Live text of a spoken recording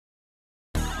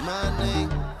My name,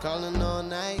 calling all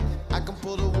night. I can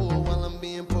pull the wool while I'm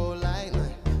being polite.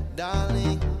 Like,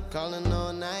 darling, calling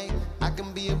all night. I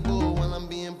can be a bull while I'm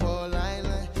being polite.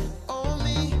 Like, oh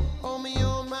me, oh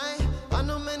my. I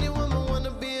know many women wanna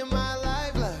be in my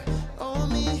life. Like, oh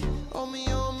me, oh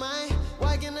my.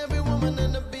 Why can't every woman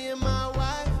end up being my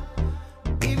wife?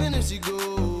 Even if she go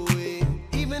away,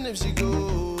 even if she go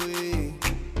away,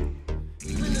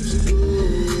 even if she go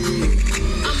away,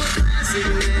 I'm a classic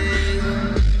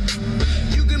man.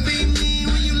 You can be mean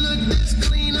when you look this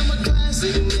clean. I'm a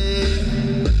classic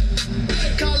man.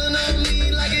 Calling on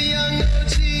me like a young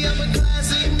OG. I'm a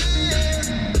classic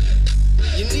man.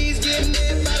 Your knees getting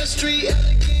hit by the street,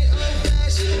 elegant,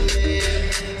 old-fashioned man.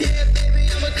 Yeah, baby,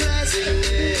 I'm a classic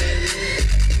man.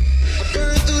 I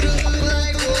burn through the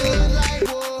hood like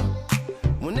war.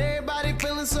 When everybody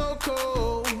feeling so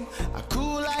cold, I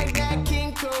cool like that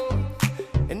King Cole.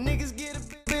 And niggas get a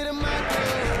bit of my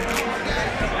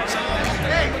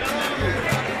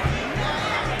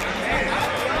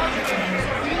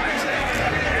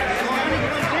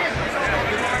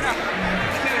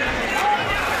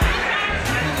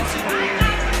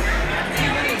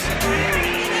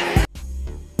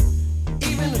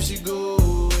even if she go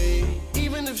away,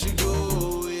 even if she go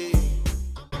away.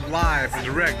 Live and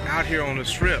direct out here on the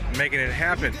strip, making it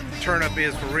happen. Turn up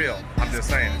is for real. I'm just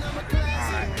saying.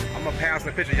 Alright, I'm gonna pass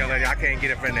the picture, young lady. I can't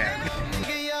get it from that.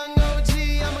 Young OG,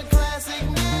 I'm a classic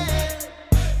man.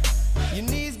 Your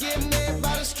knees getting hit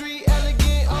by the street,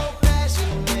 elegant,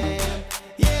 old-fashioned man.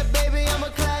 Yeah, baby, I'm a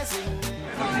classic man.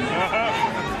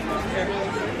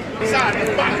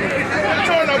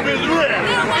 Turn up is real.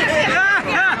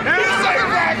 You say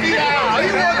Rocky out.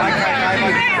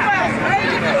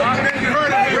 You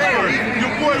heard of it.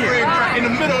 Your boyfriend in the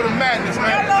middle of the madness,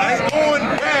 man. It's going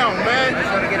down, man.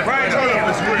 Turn up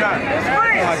is real.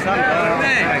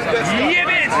 Yeah,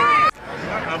 bitch.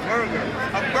 A burger.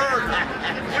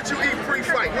 What you eat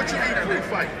pre-fight? What you eat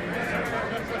pre-fight?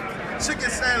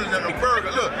 Chicken salad and a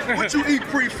burger. Look, what you eat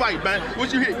pre-fight, man?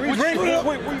 What you eat? We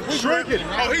drinking.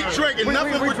 Oh, he drinking.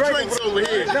 Nothing but drinks over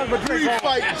here.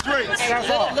 Pre-fight drinks.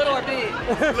 Little or big?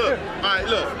 Look, all right,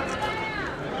 look.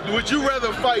 Would you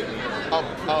rather fight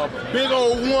a big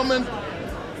old woman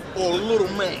or a little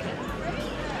man?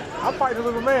 I'm fighting a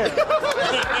little man. It's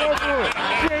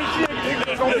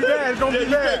gonna be bad. It's gonna be bad.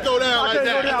 You can't go down like that.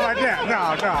 I can't go down like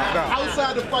that. No.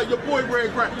 Outside the fight, your boy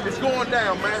red crack. It's going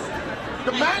down, man.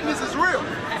 The madness is real.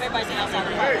 Everybody say outside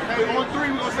the fight. Hey, on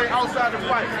three, we're gonna say outside the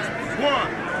fight. 1,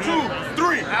 2,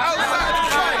 3. Outside the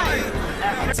fight.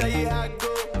 I'll tell you how it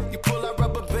go. You pull out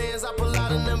rubber bands, I pull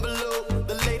out an envelope.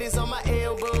 The ladies on my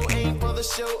elbow ain't for the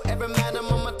show.